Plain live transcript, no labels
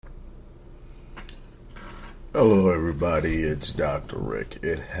Hello, everybody. It's Dr. Rick.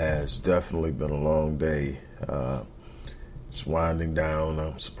 It has definitely been a long day. It's winding down.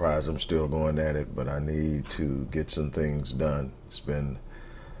 I'm surprised I'm still going at it, but I need to get some things done. It's been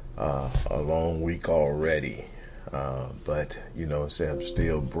a long week already, but say I'm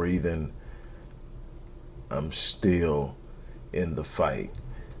still breathing. I'm still in the fight.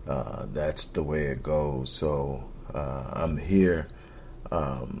 That's the way it goes. So I'm here.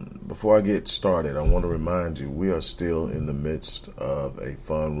 Before I get started, I want to remind you we are still in the midst of a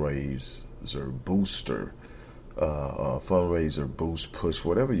fundraiser booster, fundraiser boost push,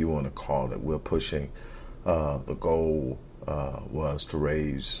 whatever you want to call it. We're pushing. The goal was to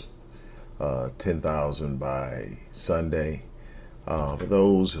raise $10,000 by Sunday. For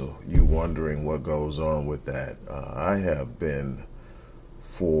those of you wondering what goes on with that, I have been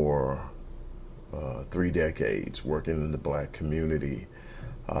for 3 decades working in the black community,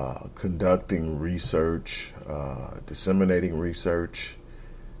 conducting research, disseminating research,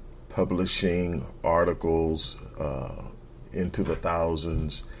 publishing articles into the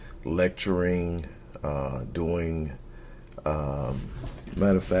thousands, lecturing, doing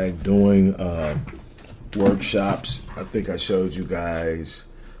workshops. I think I showed you guys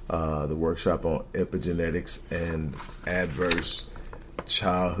the workshop on epigenetics and adverse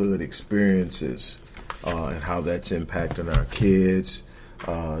childhood experiences and how that's impacting our kids.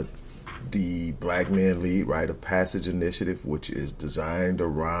 The Black Men Lead Rite of Passage initiative, which is designed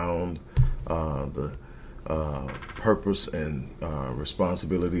around the purpose and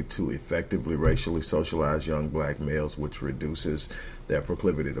responsibility to effectively racially socialize young black males, which reduces their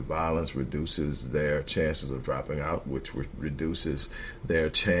proclivity to violence, reduces their chances of dropping out, which reduces their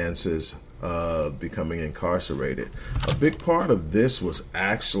chances of becoming incarcerated. A big part of this was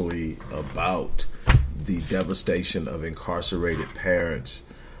actually about the devastation of incarcerated parents,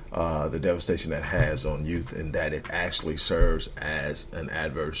 the devastation that has on youth, and that it actually serves as an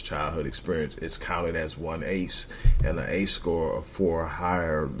adverse childhood experience. It's counted as one ACE, and an ACE score of 4 or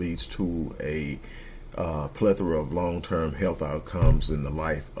higher leads to a plethora of long-term health outcomes in the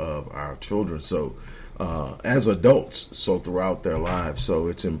life of our children. So as adults, so throughout their lives. So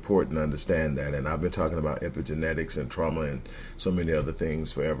it's important to understand that. And I've been talking about epigenetics and trauma and so many other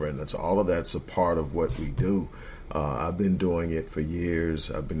things forever. And that's all of that's a part of what we do. I've been doing it for years.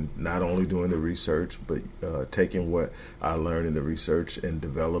 I've been not only doing the research, but taking what I learned in the research and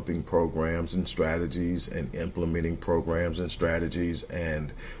developing programs and strategies and implementing programs and strategies.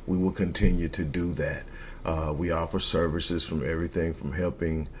 And we will continue to do that. We offer services from everything from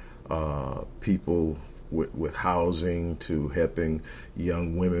helping people with housing to helping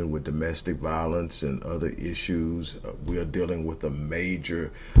young women with domestic violence and other issues. We are dealing with a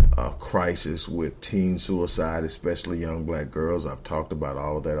major crisis with teen suicide, especially young black girls. I've talked about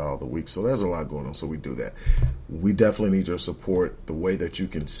all of that all the week. So there's a lot going on. So we do that. We definitely need your support. The way that you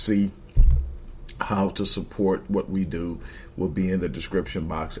can see how to support what we do will be in the description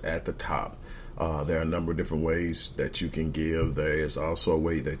box at the top. There are a number of different ways that you can give. There is also a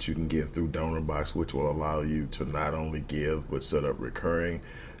way that you can give through Donor Box, which will allow you to not only give, but set up recurring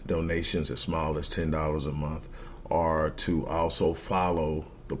donations as small as $10 a month, or to also follow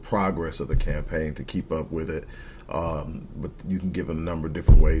the progress of the campaign to keep up with it. But you can give in a number of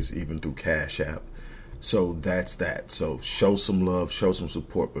different ways, even through Cash App. So that's that. So show some love, show some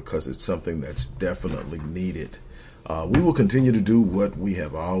support, because it's something that's definitely needed. We will continue to do what we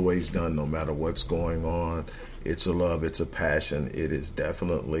have always done, no matter what's going on. It's a love, it's a passion. It is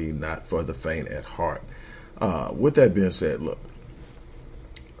definitely not for the faint at heart. With that being said, look,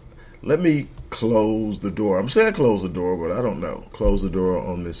 let me close the door. I'm saying close the door, but I don't know. Close the door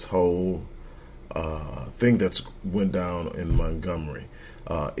on this whole thing that's went down in Montgomery.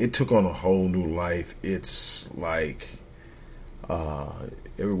 It took on a whole new life. It's like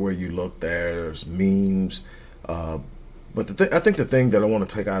everywhere you look, there's memes. But I think the thing that I want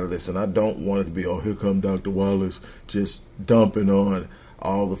to take out of this, and I don't want it to be, oh, here come Dr. Wallace just dumping on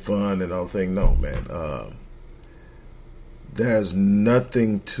all the fun and all the thing. No, man. There's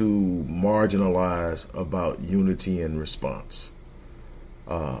nothing to marginalize about unity and response.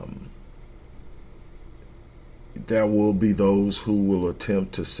 There will be those who will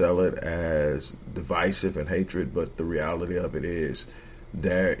attempt to sell it as divisive and hatred, but the reality of it is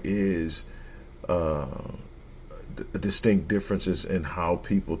there is distinct differences in how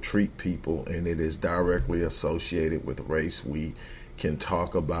people treat people, and it is directly associated with race. We can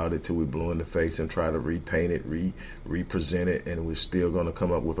talk about it till we're blue in the face and try to repaint it, represent it, and we're still going to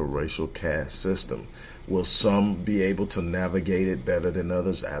come up with a racial caste system. Will some be able to navigate it better than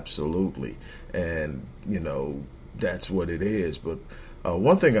others? Absolutely. And, that's what it is. But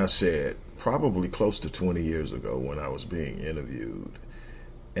one thing I said probably close to 20 years ago when I was being interviewed.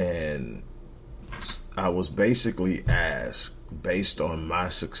 And I was basically asked, based on my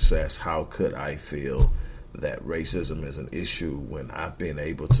success, how could I feel that racism is an issue when I've been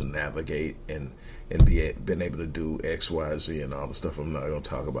able to navigate and been able to do X, Y, Z and all the stuff. I'm not going to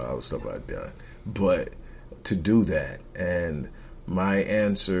talk about all the stuff I've done, but to do that. And my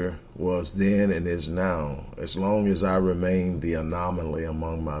answer was then and is now, as long as I remain the anomaly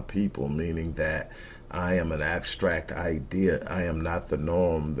among my people, meaning that I am an abstract idea. I am not the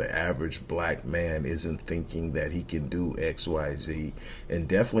norm. The average black man isn't thinking that he can do X, Y, Z, and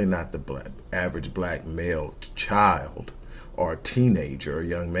definitely not the average black male child or teenager or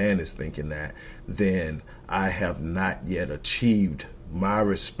young man is thinking that, then I have not yet achieved my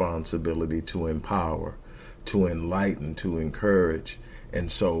responsibility to empower, to enlighten, to encourage. And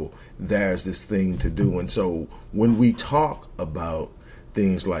so there's this thing to do. And so when we talk about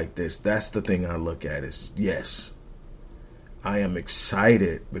things like this, that's the thing I look at is, yes, I am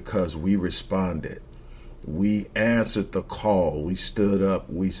excited because we responded. We answered the call. We stood up.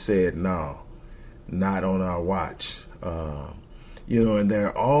 We said, no, not on our watch. And there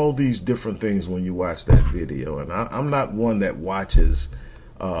are all these different things when you watch that video. And I'm not one that watches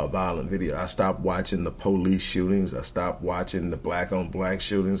violent video. I stopped watching the police shootings. I stopped watching the black on black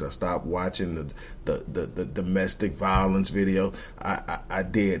shootings. I stopped watching the domestic violence video. I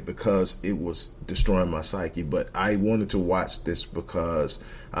did because it was destroying my psyche. But I wanted to watch this because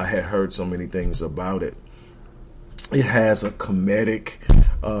I had heard so many things about it. It has a comedic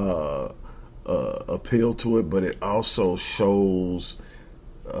appeal to it, but it also shows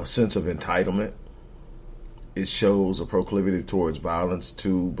a sense of entitlement. It shows a proclivity towards violence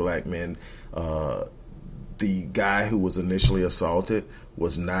to black men. The guy who was initially assaulted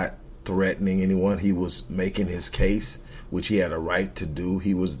was not threatening anyone. He was making his case, which he had a right to do.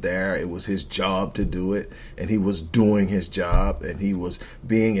 He was there. It was his job to do it, and he was doing his job, and he was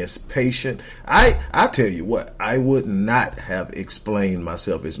being as patient. I tell you what, I would not have explained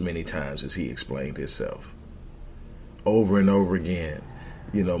myself as many times as he explained himself over and over again.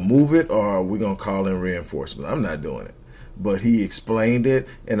 Move it or we're going to call in reinforcement. I'm not doing it. But he explained it,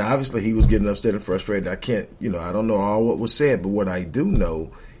 and obviously he was getting upset and frustrated. I don't know all what was said, but what I do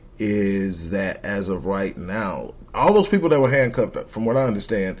know is that as of right now, all those people that were handcuffed, from what I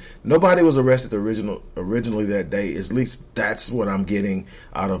understand, nobody was arrested originally that day. At least that's what I'm getting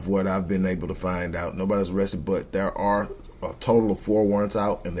out of what I've been able to find out. Nobody was arrested, but there are a total of 4 warrants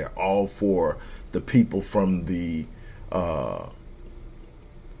out, and they're all for the people from the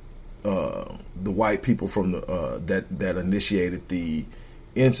white people from the that initiated the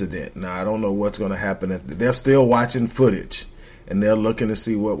incident. Now, I don't know what's going to happen. They're still watching footage, and they're looking to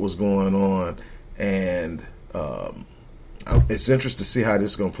see what was going on. And it's interesting to see how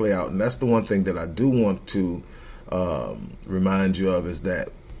this is going to play out. And that's the one thing that I do want to remind you of is that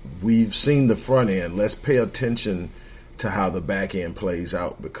we've seen the front end. Let's pay attention to how the back end plays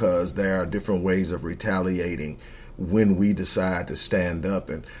out, because there are different ways of retaliating when we decide to stand up.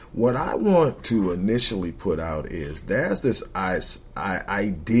 And what I want to initially put out is there's this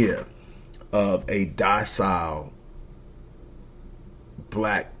idea of a docile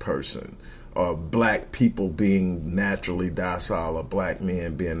black person, or black people being naturally docile, or black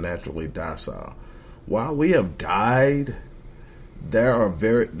men being naturally docile. While we have died, there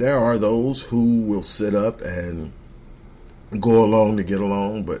are those who will sit up and go along to get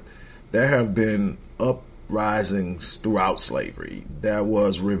along, but there have been uprisings throughout slavery. There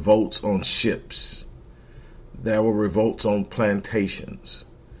was revolts on ships. There were revolts on plantations.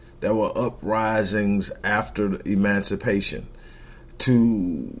 There were uprisings after emancipation.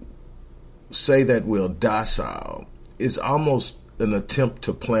 To say that we're docile is almost an attempt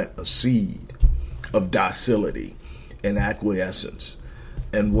to plant a seed of docility and acquiescence.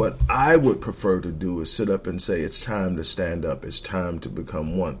 And what I would prefer to do is sit up and say, it's time to stand up. It's time to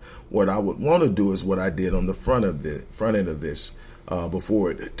become one. What I would want to do is what I did on the front end of this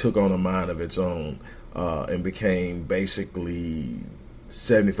before it took on a mind of its own and became basically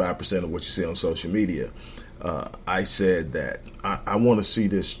 75% of what you see on social media. I said that I want to see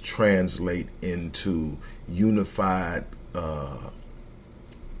this translate into unified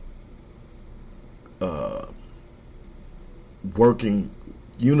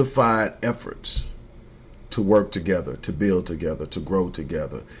unified efforts to work together, to build together, to grow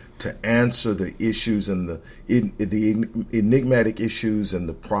together, to answer the issues and the enigmatic issues and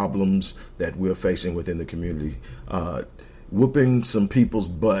the problems that we're facing within the community. Whooping some people's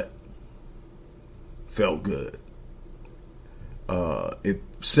butt felt good. It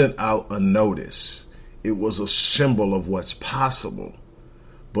sent out a notice. It was a symbol of what's possible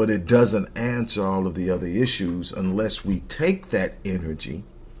but it doesn't answer all of the other issues unless we take that energy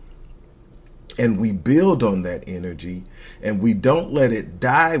and we build on that energy, and we don't let it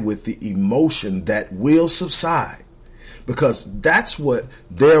die with the emotion that will subside. Because that's what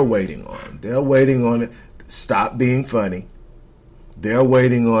they're waiting on. They're waiting on it to stop being funny. They're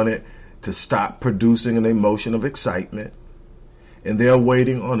waiting on it to stop producing an emotion of excitement. And they're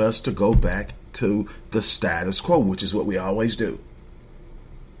waiting on us to go back to the status quo, which is what we always do.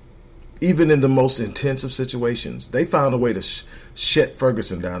 Even in the most intensive situations, they found a way to shut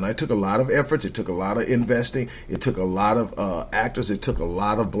Ferguson down. It took a lot of efforts. It took a lot of investing. It took a lot of actors. It took a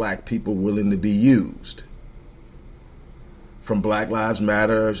lot of black people willing to be used. From Black Lives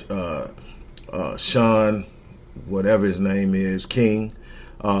Matter, Sean, whatever his name is, King,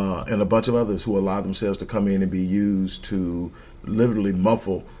 and a bunch of others who allowed themselves to come in and be used to literally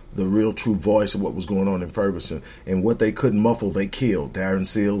muffle the real true voice of what was going on in Ferguson. And what they couldn't muffle, they killed. Darren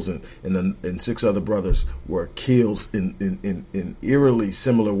Seals and 6 other brothers were killed in eerily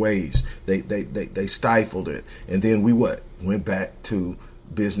similar ways. They stifled it. And then we went back to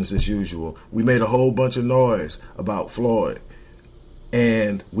business as usual. We made a whole bunch of noise about Floyd.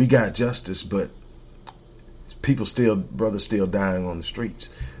 And we got justice, but brothers still dying on the streets.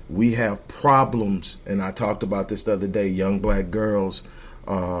 We have problems, and I talked about this the other day. Young black girls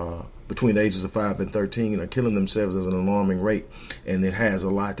between the ages of 5 and 13 are killing themselves at an alarming rate, and it has a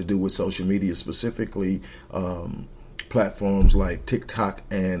lot to do with social media, specifically platforms like TikTok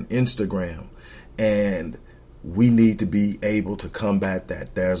and Instagram. And we need to be able to combat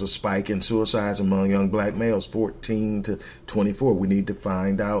that. There's a spike in suicides among young black males, 14 to 24. We need to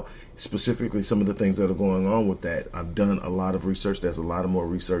find out specifically some of the things that are going on with that. I've done a lot of research. There's a lot of more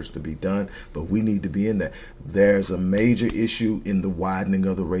research to be done, but we need to be in that. There's a major issue in the widening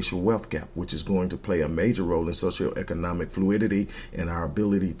of the racial wealth gap, which is going to play a major role in socioeconomic fluidity and our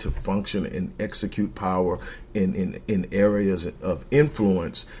ability to function and execute power in areas of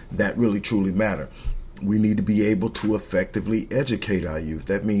influence that really truly matter. We need to be able to effectively educate our youth.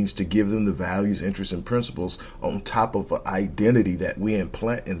 That means to give them the values, interests, and principles on top of an identity that we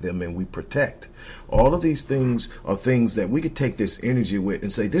implant in them and we protect. All of these things are things that we could take this energy with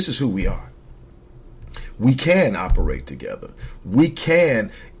and say, this is who we are. We can operate together. We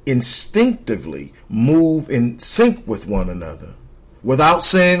can instinctively move in sync with one another without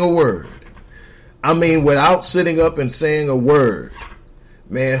saying a word. I mean, without sitting up and saying a word.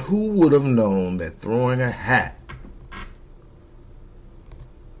 Man, who would have known that throwing a hat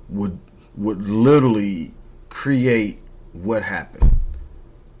would literally create what happened?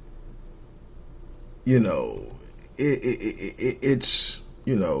 You know, it's,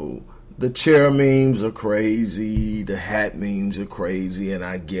 you know, the chair memes are crazy, the hat memes are crazy, and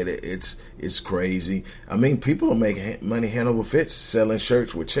I get it. It's crazy. I mean, people are making money hand over fist selling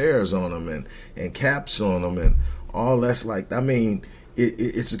shirts with chairs on them and caps on them and all that's like, I mean,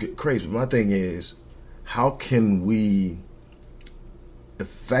 it's crazy. But my thing is, how can we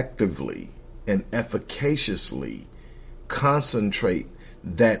effectively and efficaciously concentrate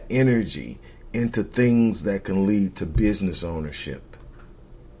that energy into things that can lead to business ownership?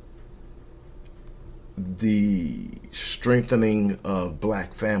 The strengthening of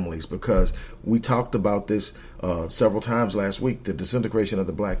black families, because we talked about this several times last week. The disintegration of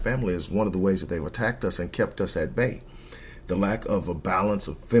the black family is one of the ways that they've attacked us and kept us at bay. The lack of a balance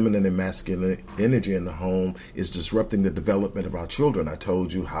of feminine and masculine energy in the home is disrupting the development of our children. I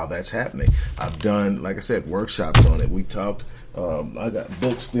told you how that's happening. I've done, like I said, workshops on it. We talked, I got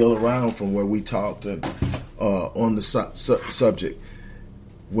books still around from where we talked on the subject.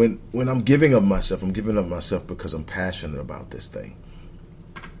 When I'm giving up myself because I'm passionate about this thing.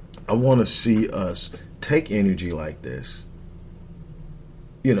 I want to see us take energy like this,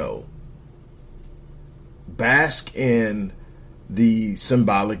 you know, bask in the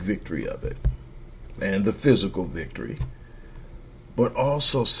symbolic victory of it and the physical victory, but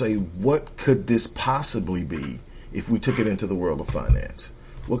also say, what could this possibly be if we took it into the world of finance?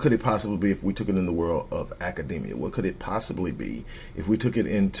 What could it possibly be if we took it in the world of academia? What could it possibly be if we took it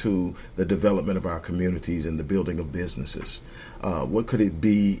into the development of our communities and the building of businesses? What could it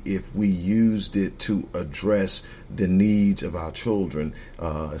be if we used it to address the needs of our children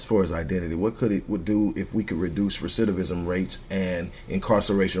as far as identity? What could it would do if we could reduce recidivism rates and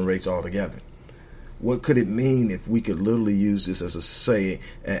incarceration rates altogether? What could it mean if we could literally use this as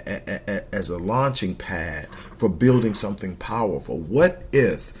as a launching pad for building something powerful? What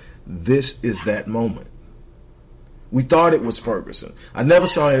if this is that moment? We thought it was Ferguson. I never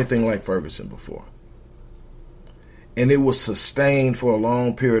saw anything like Ferguson before. And it was sustained for a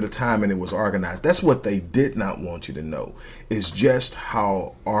long period of time, and it was organized. That's what they did not want you to know, is just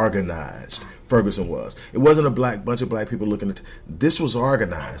how organized Ferguson was. It wasn't a bunch of black people looking at this. Was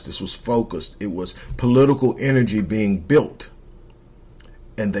organized. This was focused. It was political energy being built.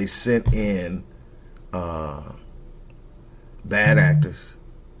 And they sent in bad actors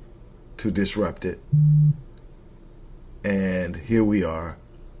to disrupt it. And here we are,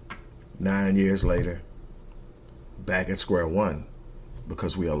 9 years later, back at square one,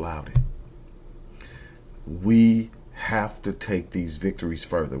 because we allowed it. We have to take these victories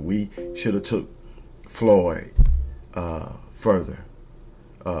further. We should have took Floyd further.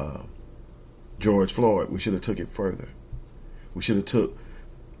 George Floyd, we should have took it further. We should have took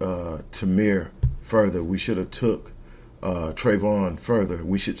Tamir further. We should have took Trayvon further.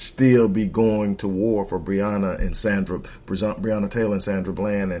 We should still be going to war for Breonna Taylor and Sandra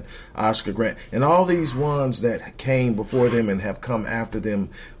Bland and Oscar Grant and all these ones that came before them and have come after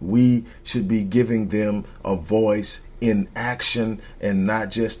them. We should be giving them a voice in action and not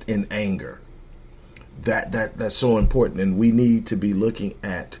just in anger. That's so important, and we need to be looking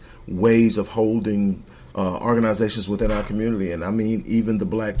at ways of holding organizations within our community, and I mean even the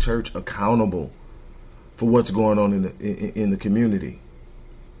black church, accountable for what's going on in the community.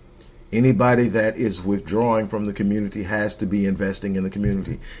 Anybody that is withdrawing from the community has to be investing in the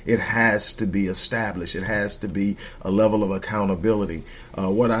community. It has to be established. It has to be a level of accountability.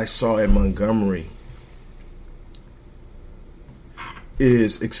 What I saw in Montgomery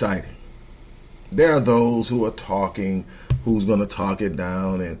is exciting. There are those who are talking, who's going to talk it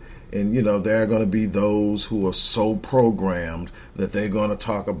down, and you know, there are going to be those who are so programmed that they're going to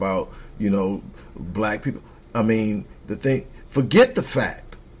talk about, you know, black people. I mean, forget the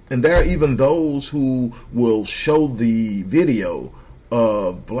fact. And there are even those who will show the video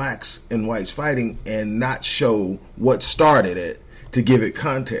of blacks and whites fighting and not show what started it to give it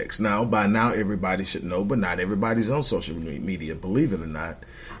context. Now, by now, everybody should know, but not everybody's on social media, believe it or not.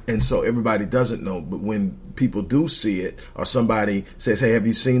 And so everybody doesn't know. But when people do see it, or somebody says, hey, have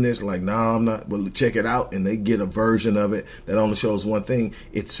you seen this? Like, no, I'm not. Well, check it out. And they get a version of it that only shows one thing.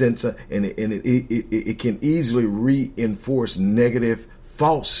 It can easily reinforce negative,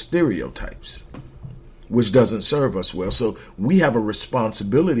 false stereotypes, which doesn't serve us well. So we have a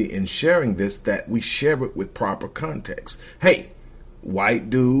responsibility in sharing this, that we share it with proper context. Hey,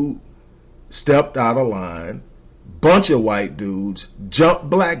 white dude stepped out of line. Bunch of white dudes jump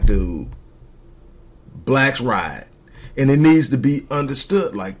black dude. Blacks ride. And it needs to be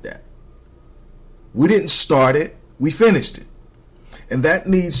understood like that. We didn't start it. We finished it. And that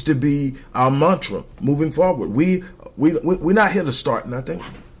needs to be our mantra moving forward. We're not here to start nothing.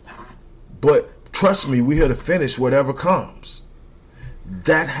 But trust me, we're here to finish whatever comes.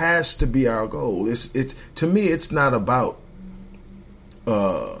 That has to be our goal. It's to me, it's not about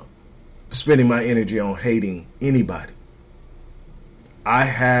spending my energy on hating anybody. I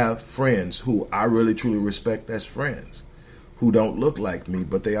have friends who I really truly respect as friends, who don't look like me,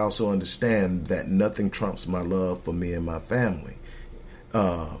 but they also understand that nothing trumps my love for me and my family.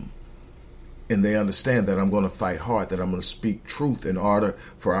 And they understand that I'm going to fight hard, that I'm going to speak truth in order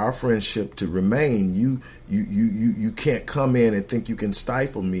for our friendship to remain. You can't come in and think you can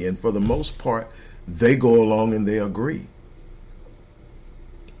stifle me. And for the most part, they go along and they agree.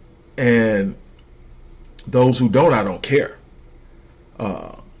 And those who don't, I don't care.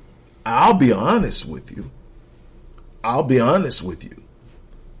 I'll be honest with you.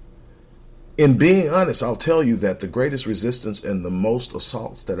 In being honest, I'll tell you that the greatest resistance and the most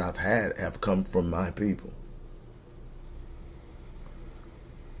assaults that I've had have come from my people.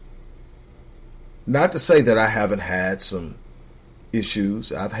 Not to say that I haven't had some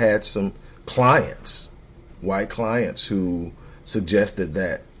issues. I've had some clients, white clients, who suggested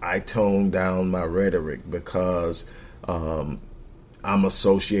that I tone down my rhetoric because I'm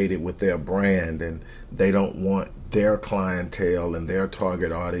associated with their brand and they don't want their clientele and their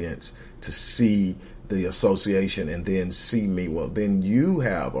target audience to see the association and then see me. Well, then you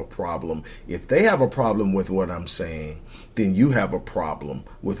have a problem. If they have a problem with what I'm saying, then you have a problem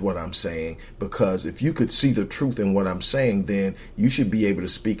with what I'm saying, because if you could see the truth in what I'm saying, then you should be able to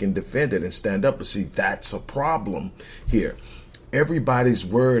speak and defend it and stand up. But see, that's a problem here. Everybody's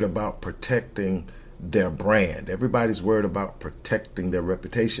worried about protecting their brand. Everybody's worried about protecting their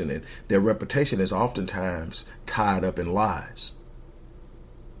reputation, and their reputation is oftentimes tied up in lies.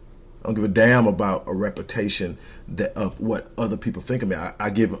 I don't give a damn about a reputation of what other people think of me.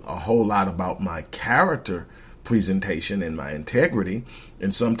 I give a whole lot about my character presentation and my integrity,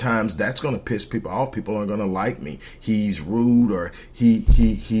 and sometimes that's going to piss people off. People aren't going to like me. He's rude, or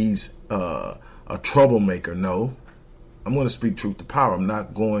he's a troublemaker. No, I'm going to speak truth to power. I'm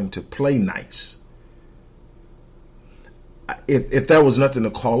not going to play nice. If there was nothing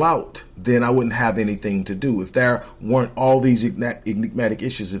to call out, then I wouldn't have anything to do. If there weren't all these enigmatic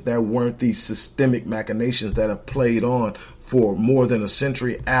issues, if there weren't these systemic machinations that have played on for more than a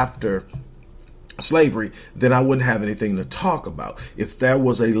century after slavery, then I wouldn't have anything to talk about. If there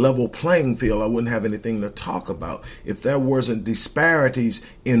was a level playing field, I wouldn't have anything to talk about. If there wasn't disparities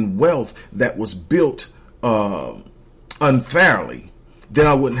in wealth that was built unfairly, then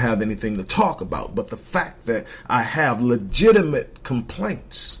I wouldn't have anything to talk about. But the fact that I have legitimate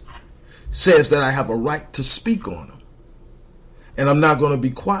complaints says that I have a right to speak on them. And I'm not going to be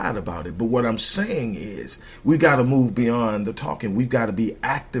quiet about it. But what I'm saying is we got to move beyond the talking. We've got to be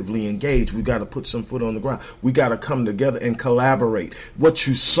actively engaged. We've got to put some foot on the ground. We got to come together and collaborate. What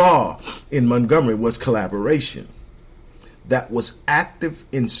you saw in Montgomery was collaboration. That was active,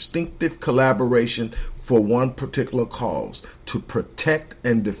 instinctive collaboration for one particular cause, to protect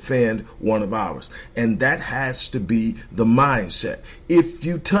and defend one of ours. And that has to be the mindset. If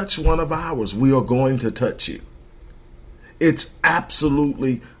you touch one of ours, we are going to touch you. It's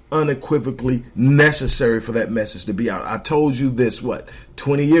absolutely, unequivocally necessary for that message to be out. I told you this,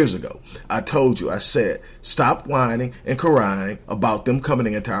 20 years ago. I said, stop whining and crying about them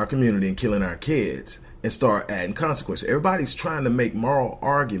coming into our community and killing our kids, and start adding consequences. Everybody's trying to make moral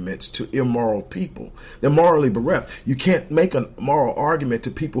arguments to immoral people. They're morally bereft. You can't make a moral argument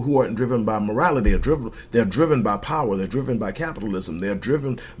to people who aren't driven by morality. They're driven by power. They're driven by capitalism. They're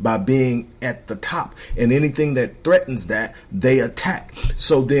driven by being at the top. And anything that threatens that, they attack.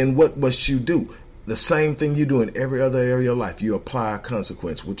 So then what must you do? The same thing you do in every other area of your life. You apply a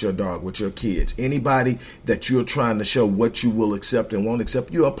consequence with your dog, with your kids. Anybody that you're trying to show what you will accept and won't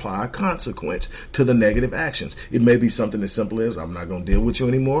accept, you apply a consequence to the negative actions. It may be something as simple as, I'm not going to deal with you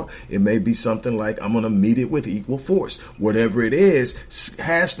anymore. It may be something like, I'm going to meet it with equal force. Whatever it is,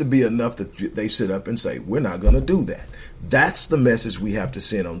 has to be enough that they sit up and say, we're not going to do that. That's the message we have to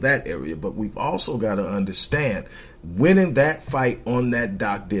send on that area. But we've also got to understand, winning that fight on that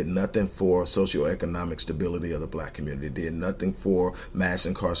dock did nothing for socioeconomic stability of the black community. It did nothing for mass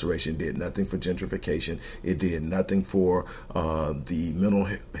incarceration. It did nothing for gentrification. It did nothing for the mental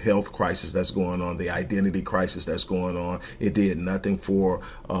health crisis that's going on, the identity crisis that's going on. It did nothing for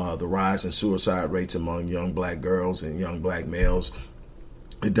the rise in suicide rates among young black girls and young black males.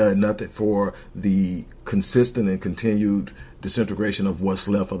 It did nothing for the consistent and continued disintegration of what's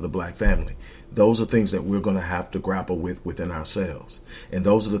left of the black family. Those are things that we're going to have to grapple with within ourselves. And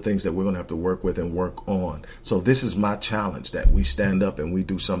those are the things that we're going to have to work with and work on. So this is my challenge, that we stand up and we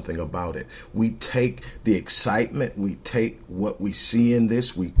do something about it. We take the excitement, we take what we see in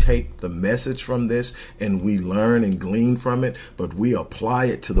this, we take the message from this, and we learn and glean from it, but we apply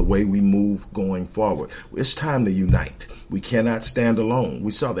it to the way we move going forward. It's time to unite. We cannot stand alone.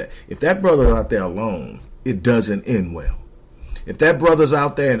 We saw that. If that brother out there alone, it doesn't end well. If that brother's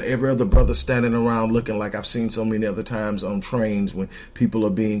out there and every other brother standing around looking like I've seen so many other times on trains when people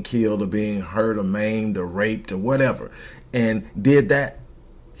are being killed or being hurt or maimed or raped or whatever, and did that,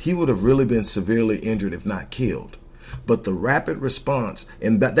 he would have really been severely injured if not killed. But the rapid response,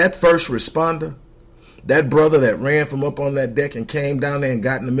 and that first responder, that brother that ran from up on that deck and came down there and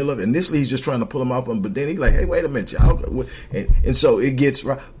got in the middle of it. Initially, he's just trying to pull him off, but then he's like, hey, wait a minute, y'all. And so it gets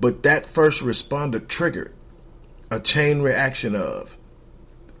right. But that first responder triggered a chain reaction of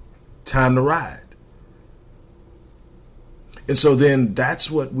time to ride. And so then that's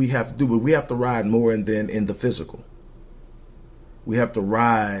what we have to do. But we have to ride more than in the physical. We have to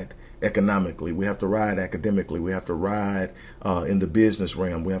ride economically. We have to ride academically. We have to ride in the business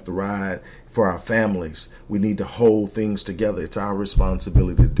realm. We have to ride for our families. We need to hold things together. It's our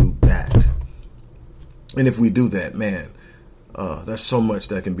responsibility to do that. And if we do that, man, there's so much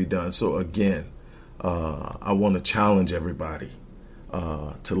that can be done. So again, I want to challenge everybody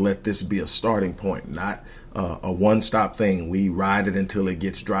to let this be a starting point, not a one-stop thing. We ride it until it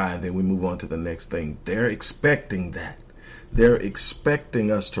gets dry and then we move on to the next thing. They're expecting that. They're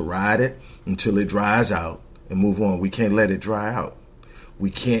expecting us to ride it until it dries out and move on. We can't let it dry out. We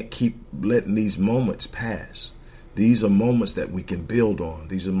can't keep letting these moments pass. These are moments that we can build on.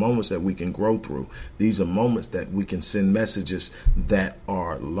 These are moments that we can grow through. These are moments that we can send messages that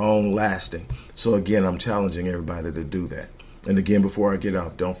are long lasting. So again, I'm challenging everybody to do that. And again, before I get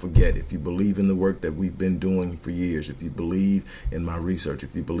off, don't forget, if you believe in the work that we've been doing for years, if you believe in my research,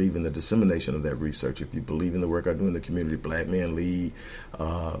 if you believe in the dissemination of that research, if you believe in the work I do in the community, Black Men Lead,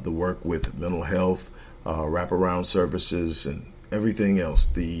 the work with mental health, wraparound services, and everything else,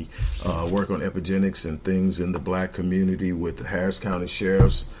 the work on epigenetics and things in the black community with the Harris County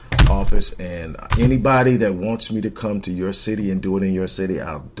Sheriff's Office, and anybody that wants me to come to your city and do it in your city,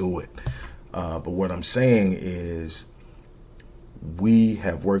 I'll do it. But what I'm saying is we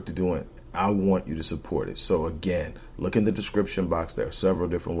have work to do, and I want you to support it. So again, look in the description box. There are several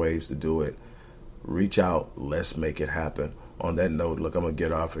different ways to do it. Reach out. Let's make it happen. On that note, look, I'm going to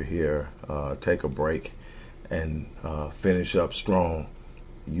get off of here, take a break, and finish up strong.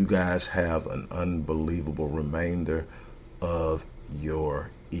 You guys have an unbelievable remainder of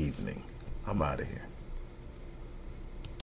your evening. I'm out of here.